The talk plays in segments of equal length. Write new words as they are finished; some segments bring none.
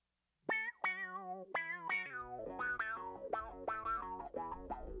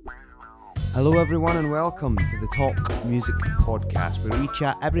Hello, everyone, and welcome to the Talk Music Podcast, where we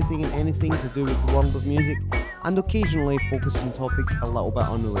chat everything and anything to do with the world of music and occasionally focus on topics a little bit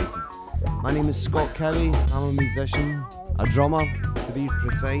unrelated. My name is Scott Cowie. I'm a musician, a drummer to be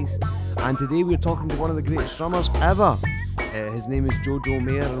precise, and today we're talking to one of the greatest drummers ever. His name is Jojo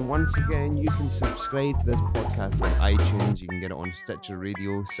Mayer, and once again, you can subscribe to this podcast on iTunes. You can get it on Stitcher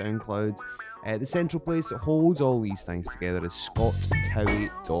Radio, SoundCloud. The central place that holds all these things together is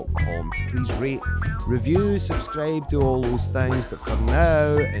scottcowie.com. So please rate, review, subscribe, do all those things. But for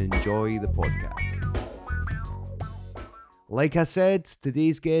now, enjoy the podcast. Like I said,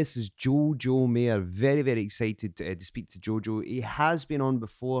 today's guest is Jojo Mayer. Very, very excited to speak to Jojo. He has been on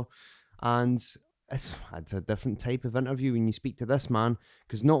before, and it's a different type of interview when you speak to this man,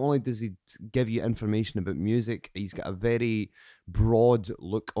 because not only does he give you information about music, he's got a very broad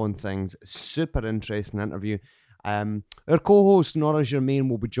look on things. Super interesting interview. Our co-host Nora Germain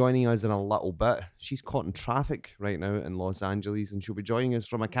will be joining us in a little bit. She's caught in traffic right now in Los Angeles, and she'll be joining us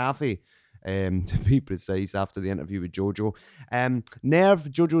from a cafe, to be precise, after the interview with Jojo. Nerve,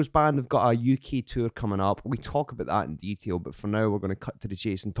 Jojo's band, have got a UK tour coming up. We talk about that in detail, but for now we're going to cut to the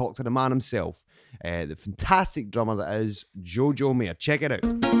chase and talk to the man himself, the fantastic drummer that is Jojo Mayer. Check it out.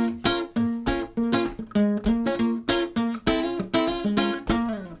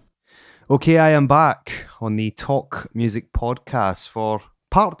 Okay, I am back on the Talk Music Podcast for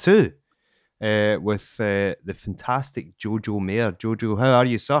part two with the fantastic Jojo Mayer. Jojo, how are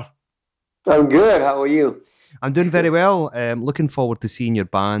you, sir? I'm good. How are you? I'm doing very well. Looking forward to seeing your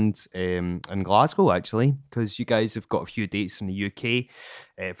band in Glasgow, actually, because you guys have got a few dates in the UK.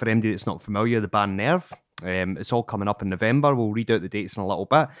 For anybody that's not familiar, the band Nerve. It's all coming up in November. We'll read out the dates in a little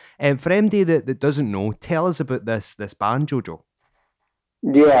bit. For anybody that doesn't know, tell us about this band, Jojo.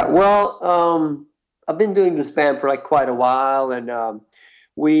 Yeah, well, I've been doing this band for like quite a while, and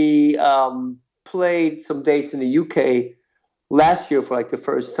we played some dates in the UK last year for like the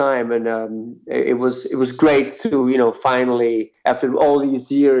first time, and it was great to finally, after all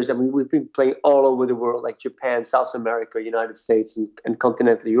these years. I mean, we've been playing all over the world, like Japan, South America, United States, and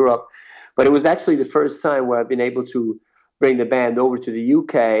continental Europe, but it was actually the first time where I've been able to bring the band over to the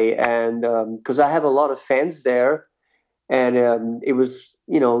UK, and because I have a lot of fans there, and it was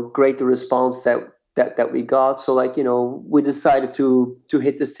great, the response that we got. So we decided to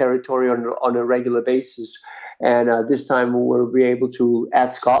hit this territory on a regular basis, and this time we'll be able to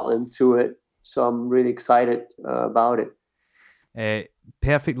add Scotland to it. So I'm really excited about it.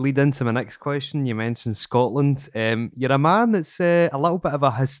 Perfect lead into my next question. You mentioned Scotland. You're a man that's a little bit of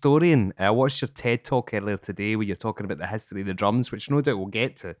a historian. I watched your TED Talk earlier today where you're talking about the history of the drums, which no doubt we'll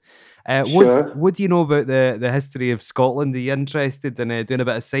get to. Sure. What do you know about the history of Scotland? Are you interested in doing a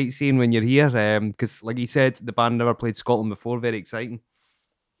bit of sightseeing when you're here? Because, like you said, the band never played Scotland before. Very exciting.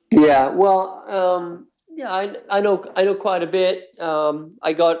 Yeah. Well, yeah, I know quite a bit.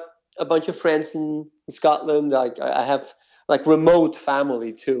 I got a bunch of friends in Scotland. I have like remote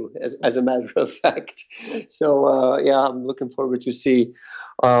family too, as a matter of fact. So yeah, I'm looking forward to see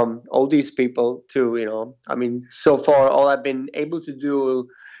all these people too. I mean, so far all I've been able to do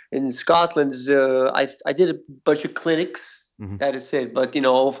in Scotland is I did a bunch of clinics. Mm-hmm. That is it. But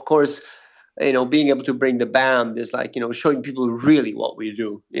of course, being able to bring the band is like showing people really what we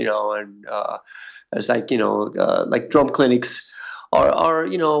do. And it's like drum clinics are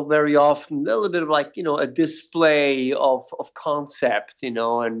very often a little bit of like a display of concept,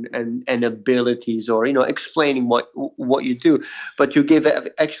 and abilities, or explaining what you do, but you give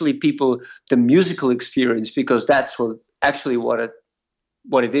actually people the musical experience, because that's what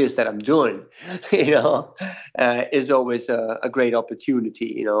it is that I'm doing, is always a great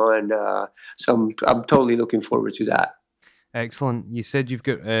opportunity, and so I'm totally looking forward to that. Excellent. You said you've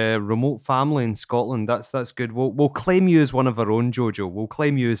got a remote family in Scotland. That's good. We'll claim you as one of our own, Jojo. We'll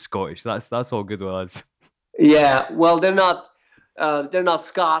claim you as Scottish. That's all good with us. Yeah, well, they're not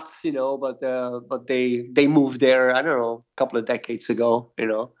Scots, but they moved there, I don't know, a couple of decades ago,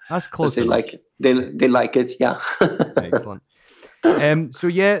 That's close they enough. like it. They like it, yeah. Excellent. So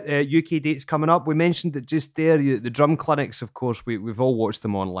yeah, UK dates coming up. We mentioned that just there, the drum clinics, of course, we've all watched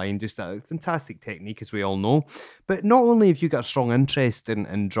them online. Just a fantastic technique, as we all know. But not only have you got a strong interest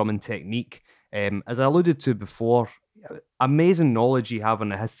in drumming technique, as I alluded to before, amazing knowledge you have on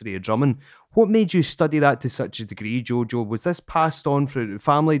the history of drumming. What made you study that to such a degree, Jojo? Was this passed on through the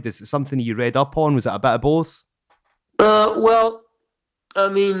family? Is it something you read up on? Was it a bit of both? Well, I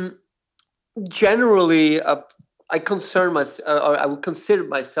mean, generally, I would consider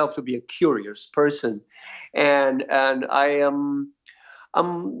myself to be a curious person, and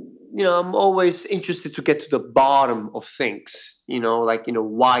I'm always interested to get to the bottom of things, like,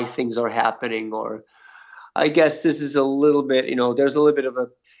 why things are happening. Or I guess this is a little bit, there's a little bit of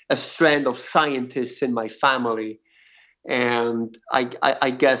a strand of scientists in my family. And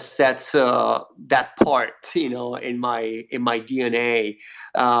I guess that's that part, in my DNA,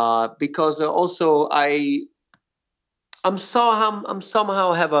 because also I'm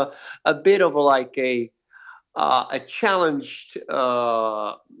somehow have a bit of like a challenged,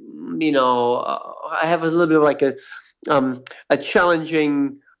 I have a little bit of like a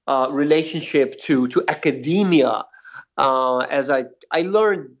challenging relationship to academia, as I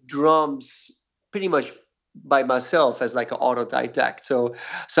learned drums pretty much by myself as like an autodidact. So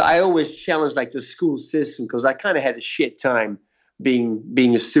I always challenged like the school system, because I kind of had a shit time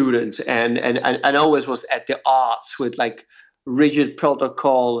being a student, and always was at the odds with like rigid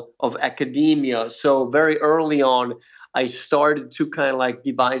protocol of academia. So very early on, I started to kind of like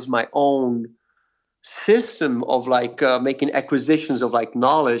devise my own system of like making acquisitions of like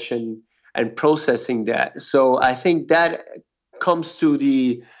knowledge and processing that. So I think that comes to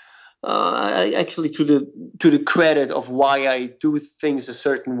the actually to the credit of why I do things a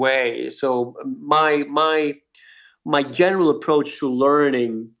certain way. So my general approach to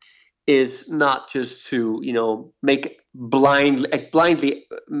learning is not just to make blindly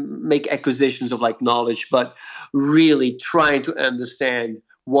make acquisitions of like knowledge, but really trying to understand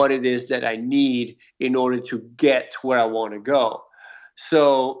what it is that I need in order to get where I want to go.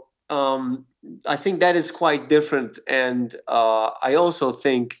 So I think that is quite different. And I also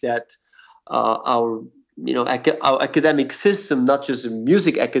think that our our academic system, not just in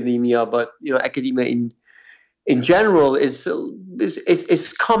music academia, but academia in general, is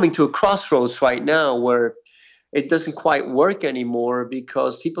coming to a crossroads right now, where it doesn't quite work anymore,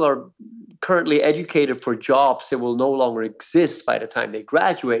 because people are currently educated for jobs that will no longer exist by the time they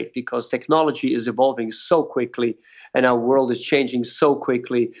graduate, because technology is evolving so quickly and our world is changing so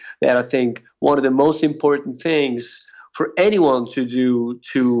quickly, that I think one of the most important things for anyone to do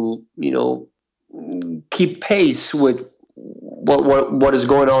to keep pace with what is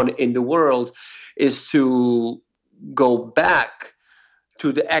going on in the world is to go back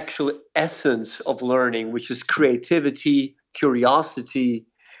to the actual essence of learning, which is creativity, curiosity,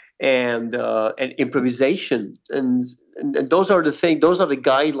 and improvisation. And those are the things. Those are the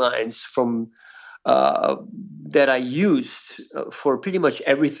guidelines from uh, that I used for pretty much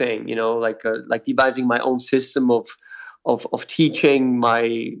everything. Like devising my own system of teaching,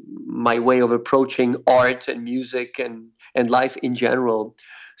 my way of approaching art and music and life in general.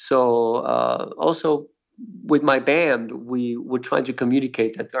 So also with my band, we were trying to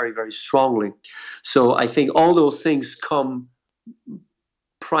communicate that very, very strongly. So I think all those things come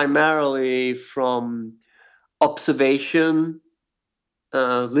primarily from observation,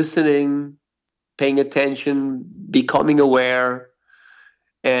 listening, paying attention, becoming aware,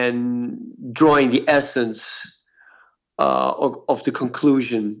 and drawing the essence of the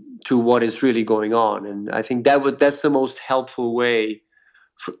conclusion to what is really going on. And I think that's the most helpful way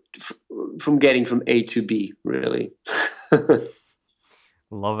f- f- from getting from A to B, really.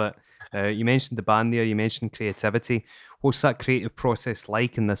 Love it. You mentioned the band there. You mentioned creativity. What's that creative process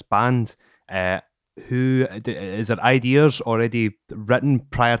like in this band? Is there ideas already written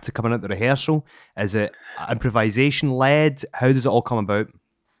prior to coming out the rehearsal? Is it improvisation led? How does it all come about?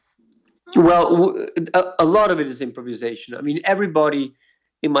 Well, a lot of it is improvisation. I mean, everybody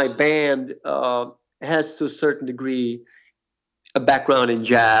in my band has, to a certain degree, a background in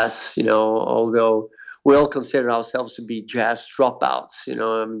jazz. Although we all consider ourselves to be jazz dropouts.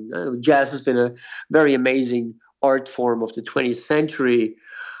 I mean, jazz has been a very amazing art form of the 20th century.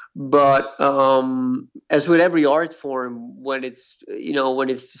 But as with every art form, when it's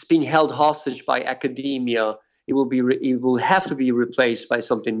being held hostage by academia, it will have to be replaced by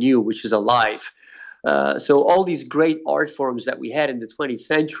something new, which is alive. So all these great art forms that we had in the 20th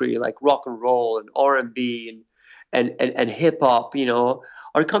century, like rock and roll and R&B and hip hop,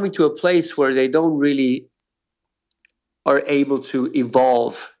 are coming to a place where they don't really are able to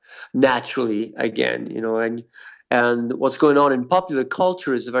evolve naturally again. And what's going on in popular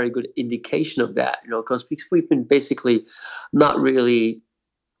culture is a very good indication of that. Because we've been basically not really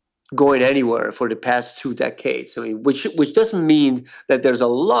going anywhere for the past 2 decades. I mean, which doesn't mean that there's a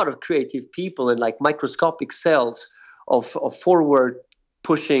lot of creative people and like microscopic cells of forward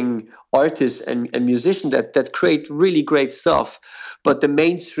pushing artists and musicians that create really great stuff. But the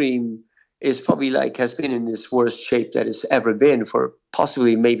mainstream is probably like has been in its worst shape that it's ever been for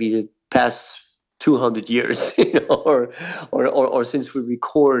possibly maybe the past 200 years, or since we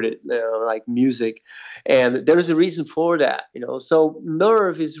recorded, like music. And there is a reason for that, So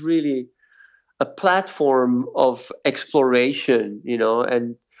Nerve is really a platform of exploration,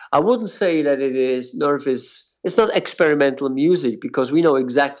 and I wouldn't say that Nerve it's not experimental music, because we know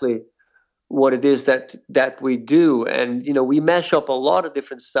exactly what it is that we do. And we mash up a lot of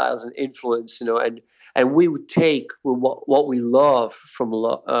different styles and influence, and we would take what we love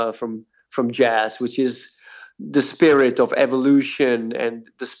from jazz, which is the spirit of evolution and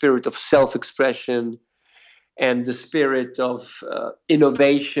the spirit of self-expression and the spirit of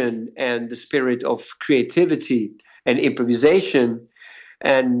innovation and the spirit of creativity and improvisation.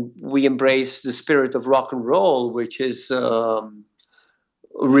 And we embrace the spirit of rock and roll, which is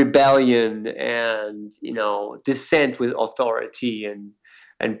rebellion and dissent with authority,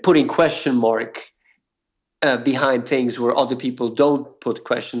 and putting question mark behind things where other people don't put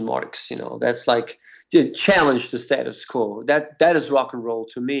question marks. That's like to challenge the status quo. That is rock and roll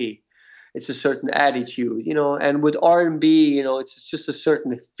to me. It's a certain attitude, and with R&B, it's just a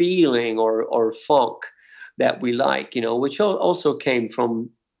certain feeling or funk that we like, which also came from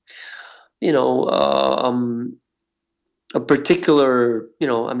you know a particular,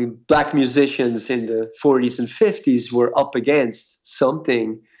 black musicians in the 40s and 50s were up against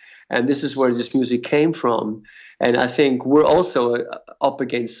something, and this is where this music came from. And I think we're also up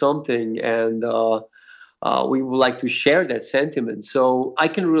against something, and we would like to share that sentiment. So I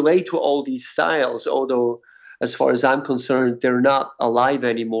can relate to all these styles, although, as far as I'm concerned, they're not alive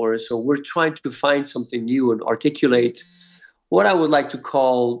anymore. So we're trying to find something new and articulate what I would like to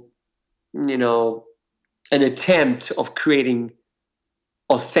call, you know, an attempt of creating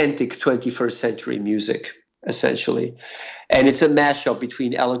authentic 21st century music, essentially. And it's a mashup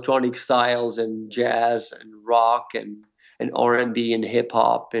between electronic styles and jazz and rock and R&B and hip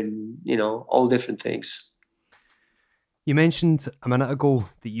hop and, all different things. You mentioned a minute ago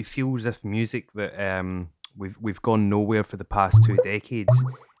that you feel as if music that we've gone nowhere for the past 2 decades.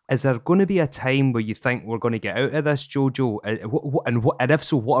 Is there going to be a time where you think we're going to get out of this, Jojo? And if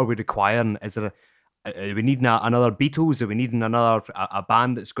so, what are we requiring? Is there are we needing another Beatles? Are we needing a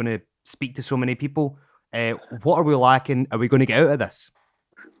band that's going to speak to so many people? What are we lacking? Are we going to get out of this?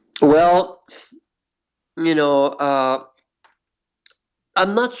 Well, I'm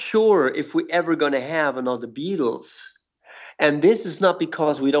not sure if we're ever going to have another Beatles. And this is not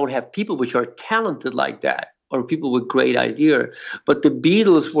because we don't have people which are talented like that or people with great idea, but the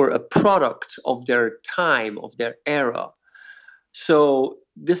Beatles were a product of their time, of their era. So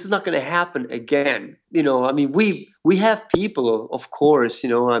this is not going to happen again. We have people, of course,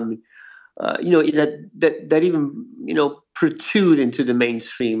 that even protrude into the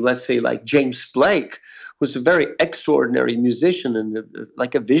mainstream. Let's say like James Blake, who's a very extraordinary musician and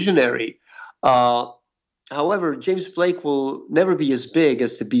like a visionary. However, James Blake will never be as big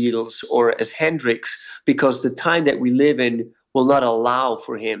as the Beatles or as Hendrix, because the time that we live in will not allow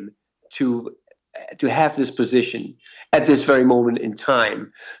for him to have this position at this very moment in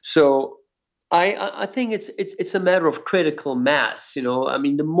time. So I think it's a matter of critical mass.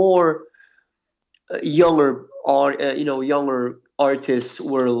 The more younger artists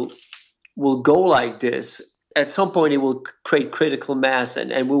will go like this, at some point it will create critical mass,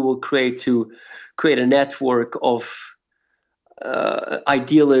 and we will create a network of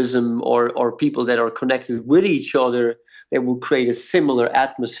idealism or people that are connected with each other, that will create a similar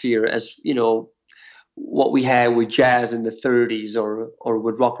atmosphere as what we had with jazz in the 30s, or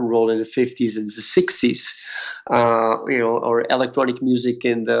with rock and roll in the 50s and the 60s, or electronic music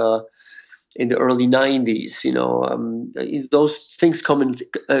in the early 90s. Those things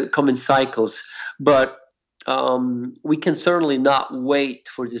come in cycles, but we can certainly not wait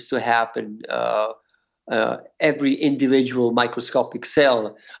for this to happen. Every individual microscopic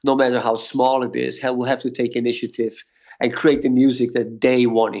cell, no matter how small it is, will have to take initiative and create the music that they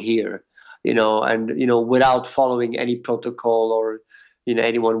want to hear. And without following any protocol, or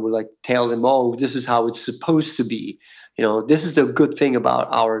anyone would like tell them, oh, this is how it's supposed to be. This is the good thing about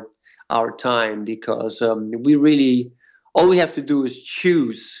our time, because we really, all we have to do is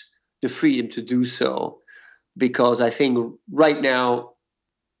choose the freedom to do so. Because I think right now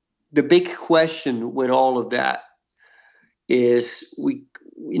the big question with all of that is we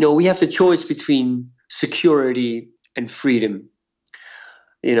have the choice between security and freedom,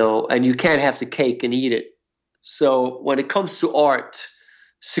 and you can't have the cake and eat it. So when it comes to art,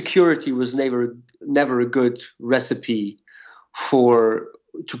 security was never a good recipe to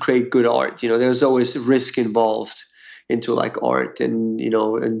create good art. There's always risk involved into like art, and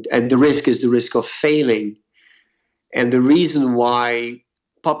and the risk is the risk of failing. And the reason why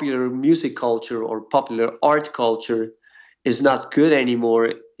popular music culture or popular art culture is not good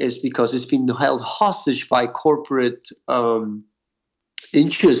anymore is because it's been held hostage by corporate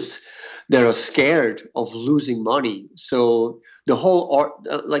interests that are scared of losing money. So the whole art,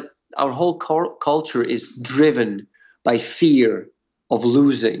 like our whole culture, is driven by fear of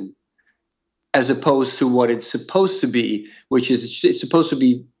losing, as opposed to what it's supposed to be, which is it's supposed to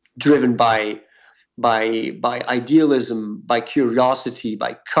be driven by idealism, by curiosity,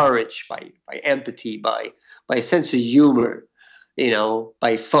 by courage, by empathy, by a sense of humor,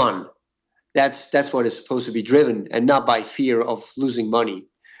 by fun. That's what is supposed to be driven, and not by fear of losing money.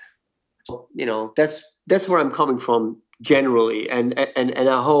 That's where I'm coming from generally, and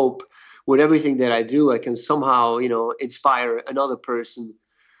I hope with everything that I do, I can somehow inspire another person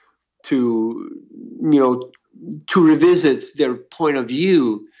to you know to revisit their point of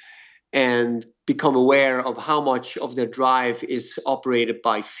view and become aware of how much of their drive is operated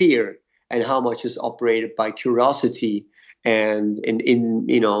by fear and how much is operated by curiosity and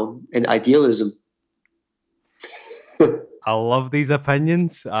in idealism. I love these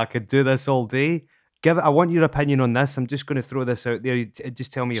opinions. I could do this all day. I want your opinion on this. I'm just going to throw this out there.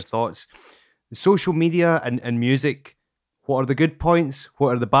 Just tell me your thoughts. Social media and music. What are the good points?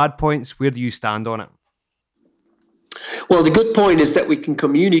 What are the bad points? Where do you stand on it? Well, the good point is that we can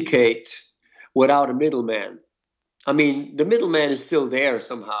communicate without a middleman. I mean, the middleman is still there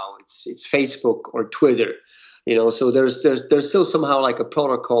somehow. It's Facebook or Twitter, So there's still somehow like a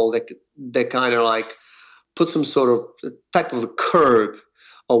protocol that kind of like put some sort of type of a curb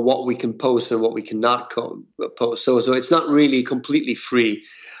on what we can post and what we cannot post. So it's not really completely free.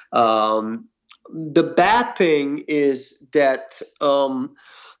 The bad thing is that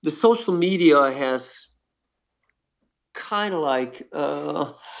the social media has kind of like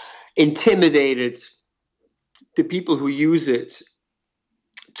intimidated the people who use it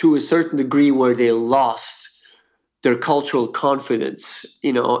to a certain degree where they lost their cultural confidence.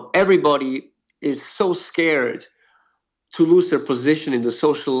 Everybody is so scared to lose their position in the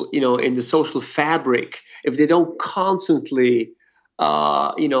social fabric if they don't constantly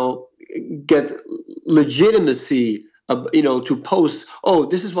get legitimacy to post, oh,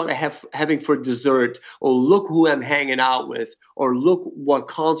 this is what I have having for dessert, or look who I'm hanging out with, or look what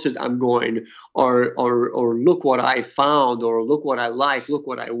concert I'm going, or look what I found, or look what I like, look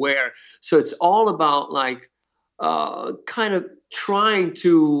what I wear. So it's all about like kind of trying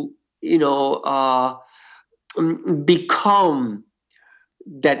to become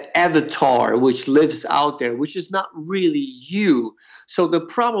that avatar which lives out there, which is not really you. So the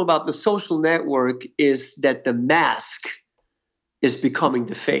problem about the social network is that the mask is becoming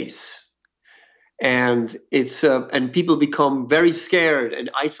the face, and and people become very scared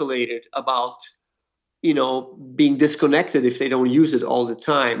and isolated about being disconnected if they don't use it all the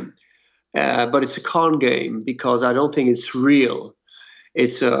time. But it's a con game because I don't think it's real.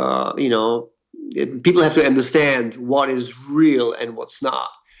 It's people have to understand what is real and what's not,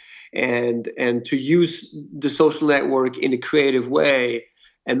 and to use the social network in a creative way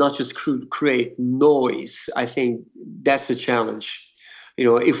and not just create noise. I think that's a challenge.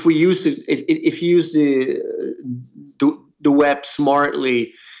 If we use it, if you use the web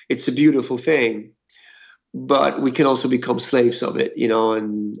smartly, it's a beautiful thing. But we can also become slaves of it,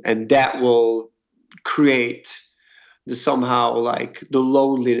 and that will create the somehow like the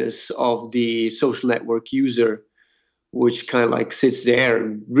loneliness of the social network user, which kind of like sits there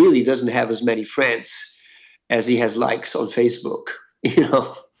and really doesn't have as many friends as he has likes on Facebook,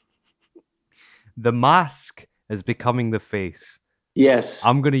 The mask is becoming the face. Yes.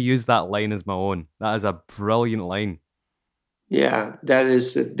 I'm going to use that line as my own. That is a brilliant line. Yeah, that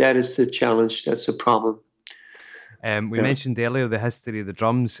is the challenge. That's the problem. We mentioned earlier the history of the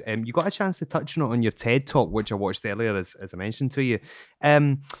drums. You got a chance to touch on it on your TED Talk, which I watched earlier, as I mentioned to you.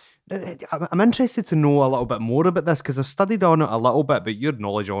 I'm interested to know a little bit more about this because I've studied on it a little bit, but your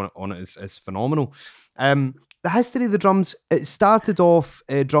knowledge on it is phenomenal. The history of the drums, it started off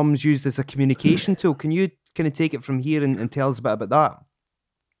drums used as a communication tool. Can you kind of take it from here and tell us a bit about that?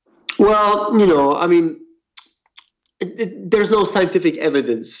 Well, I mean, there's no scientific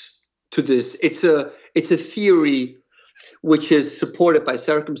evidence to this. It's a theory which is supported by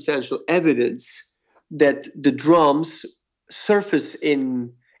circumstantial evidence that the drums surface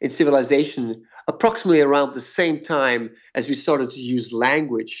in civilization approximately around the same time as we started to use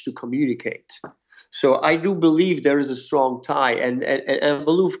language to communicate. So I do believe there is a strong tie, and I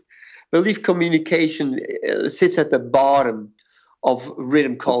believe communication sits at the bottom of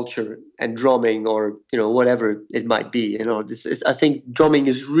rhythm culture and drumming, or whatever it might be. I think drumming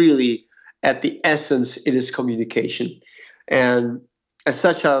is really at the essence. It is communication, and as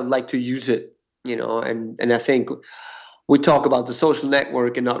such, I would like to use it, and I think we talk about the social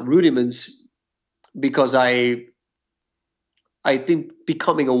network and not rudiments because I think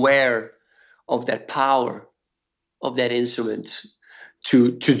becoming aware of that power of that instrument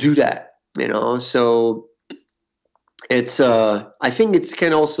to do that, so it's I think it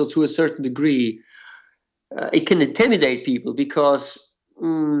can also, to a certain degree, it can intimidate people because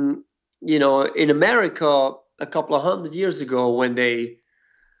in America a couple of 100 years ago, when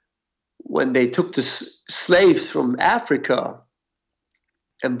they took the slaves from Africa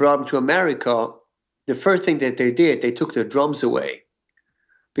and brought them to America, the first thing that they did, they took their drums away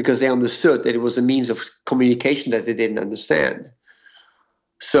because they understood that it was a means of communication that they didn't understand.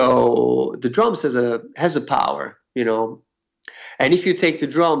 So the drums has a power, and if you take the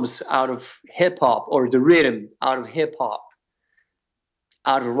drums out of hip hop, or the rhythm out of hip hop,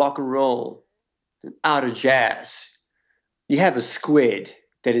 out of rock and roll, out of jazz, you have a squid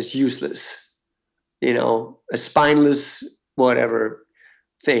that is useless, a spineless whatever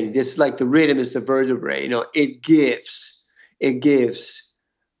thing. This, like, the rhythm is the vertebrae, it gives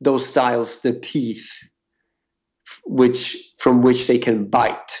those styles the teeth from which they can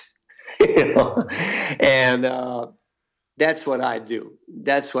bite. And that's what I do.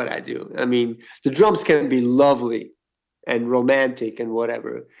 I mean, the drums can be lovely and romantic and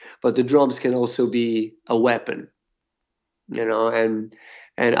whatever, but the drums can also be a weapon, and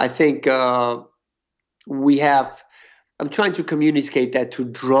I think we have. I'm trying to communicate that to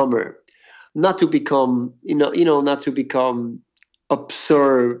drummer, not to become, not to become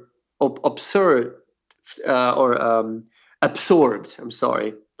absurd, or absorbed. I'm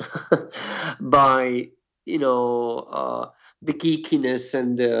sorry, by the geekiness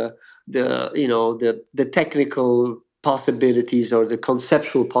and the technical possibilities or the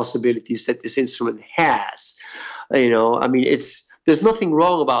conceptual possibilities that this instrument has. I mean, there's nothing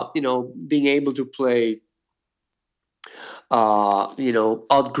wrong about being able to play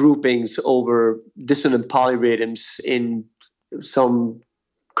odd groupings over dissonant polyrhythms in some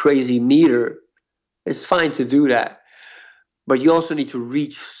crazy meter. It's fine to do that, but you also need to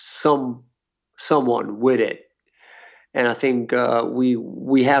reach someone with it. And I think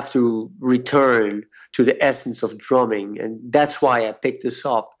we have to return to the essence of drumming, and that's why I picked this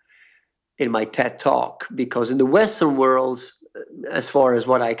up in my TED talk. Because in the Western world, as far as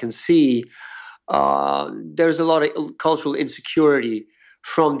what I can see, there's a lot of cultural insecurity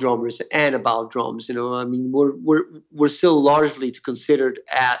from drummers and about drums. I mean, we're still largely considered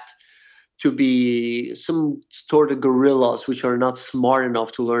to be some sort of gorillas, which are not smart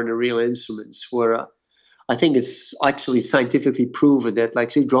enough to learn the real instruments. Where I think it's actually scientifically proven that,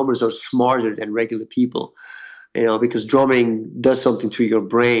 like, drummers are smarter than regular people. Because drumming does something to your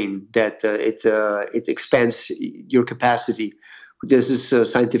brain that it expands your capacity. This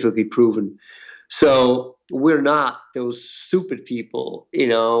is scientifically proven. So we're not those stupid people.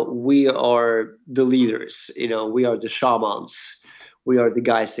 We are the leaders. We are the shamans. We are the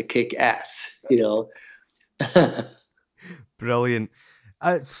guys that kick ass. Brilliant.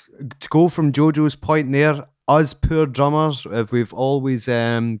 To go from Jojo's point there, us poor drummers, if we've always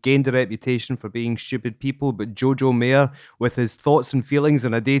gained a reputation for being stupid people, but Jojo Mayer, with his thoughts and feelings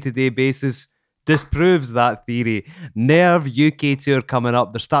on a day-to-day basis, disproves that theory. Nerve UK tour coming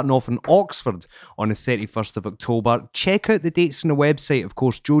up. They're starting off in Oxford on the 31st of October. Check out the dates on the website. Of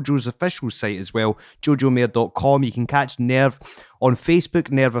course, Jojo's official site as well, jojomayer.com. You can catch Nerve on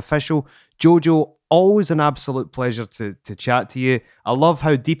Facebook, Nerve Official. Jojo, always an absolute pleasure to chat to you. I love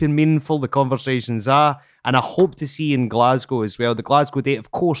how deep and meaningful the conversations are, and I hope to see you in Glasgow as well. The Glasgow date,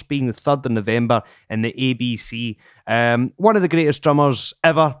 of course, being the 3rd of November in the ABC. One of the greatest drummers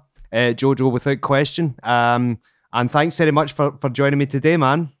ever, Jojo, without question. And thanks very much for joining me today,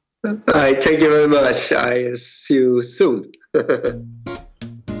 man. All right, thank you very much. I see you soon.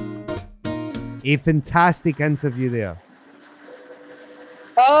 A fantastic interview there.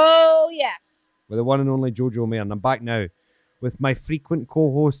 Oh, yes. With the one and only Jojo Mayer. And I'm back now with my frequent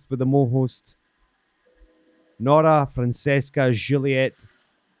co-host with the mo-host, Nora Francesca Juliette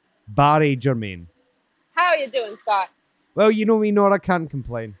Barry Germain. How are you doing, Scott? Well, you know me, Nora, can't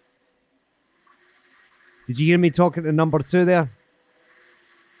complain. Did you hear me talking to number 2 there?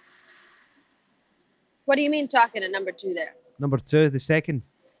 What do you mean talking to number 2 there? Number 2, the second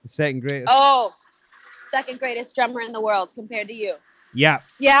greatest. Oh, second greatest drummer in the world compared to you. Yeah.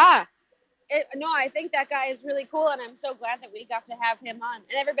 Yeah. No, I think that guy is really cool, and I'm so glad that we got to have him on.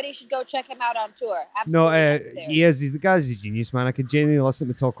 And everybody should go check him out on tour. Absolutely. He is. He's the guy's a genius, man. I could genuinely listen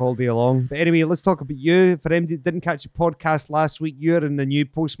to talk all day long. But anyway, let's talk about you. For them that didn't catch the podcast last week, you're in the new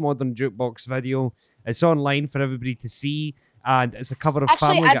Postmodern Jukebox video. It's online for everybody to see. and it's a cover of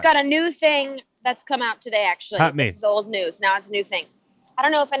Actually, Family I've Guy. got a new thing that's come out today, actually. Hit me. This is old news. Now it's a new thing. I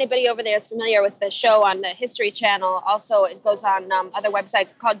don't know if anybody over there is familiar with the show on the History Channel. Also, it goes on other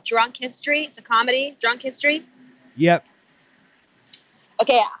websites called Drunk History. It's a comedy, Drunk History. Yep.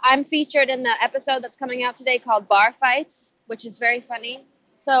 Okay, I'm featured in the episode that's coming out today called Bar Fights, which is very funny.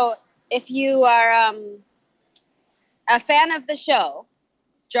 So if you are a fan of the show,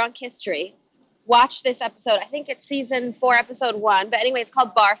 Drunk History, watch this episode. I think it's season 4, episode 1. But anyway, it's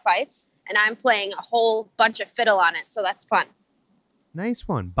called Bar Fights, and I'm playing a whole bunch of fiddle on it, so that's fun. Nice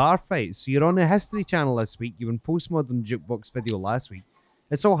one. Bar Fights. So you're on the History Channel this week. You were in Postmodern Jukebox Video last week.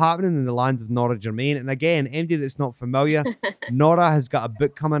 It's all happening in the land of Nora Germain. And again, anybody that's not familiar, Nora has got a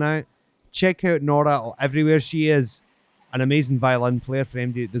book coming out. Check out Nora everywhere she is. An amazing violin player for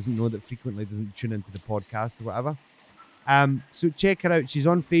anybody that doesn't know, that frequently doesn't tune into the podcast or whatever. So check her out. She's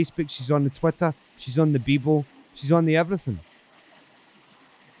on Facebook. She's on the Twitter. She's on the Bebo. She's on the everything.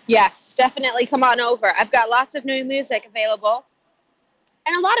 Yes, definitely come on over. I've got lots of new music available.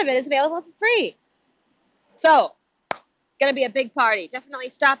 And a lot of it is available for free. So, gonna be a big party. Definitely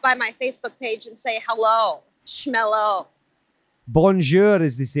stop by my Facebook page and say hello. Schmello. Bonjour,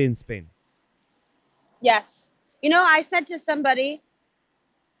 as they say in Spain. Yes. You know, I said to somebody,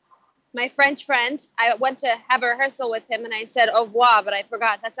 my French friend, I went to have a rehearsal with him and I said au revoir, but I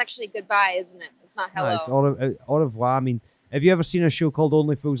forgot. That's actually goodbye, isn't it? It's not hello. No, it's au revoir. I mean, have you ever seen a show called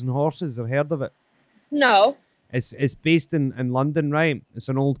Only Fools and Horses or heard of it? No. It's based in London, right? It's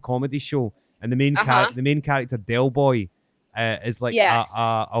an old comedy show, and the main character Del Boy is like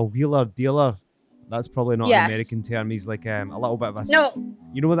a wheeler dealer. That's probably not an American term. He's like a little bit of a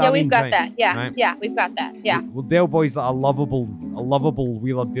you know what that means, we've got right? that. Yeah, right? yeah, we've got that. Yeah. Well, Del Boy's like a lovable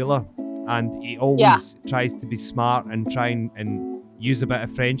wheeler dealer, and he always tries to be smart and try and use a bit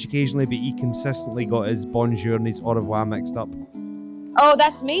of French occasionally, but he consistently got his bonjour and his au revoir mixed up. Oh,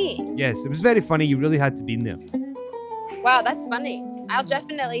 that's me. Yes, it was very funny. You really had to be in there. Wow, that's funny. I'll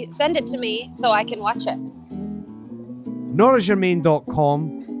definitely send it to me so I can watch it.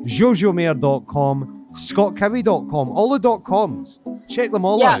 NoraGermain.com, JojoMayer.com, ScottCowie.com, all the .coms. Check them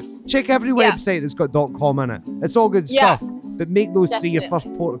all out. Check every website that's got .com in it. It's all good stuff. But make those three your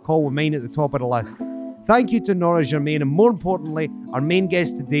first port of call, with mine at the top of the list. Thank you to Nora Germain, and more importantly, our main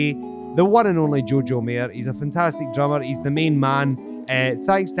guest today, the one and only Jojo Mayer. He's a fantastic drummer. He's the main man.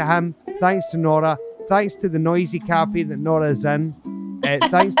 Thanks to him. Thanks to Nora. Thanks to the noisy cafe that Nora is in.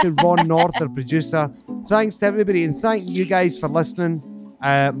 Thanks to Ron North, our producer. Thanks to everybody, and thank you guys for listening.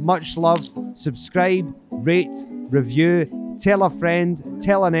 Much love. Subscribe, rate, review, tell a friend,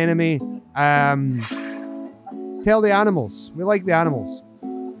 tell an enemy. Tell the animals. We like the animals.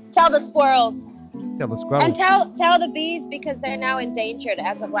 Tell the squirrels. Tell the squirrels. And tell the bees, because they're now endangered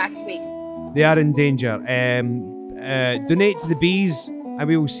as of last week. They are in danger. Donate to the bees, and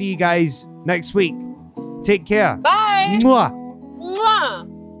we will see you guys next week. Take care. Bye. Mwah.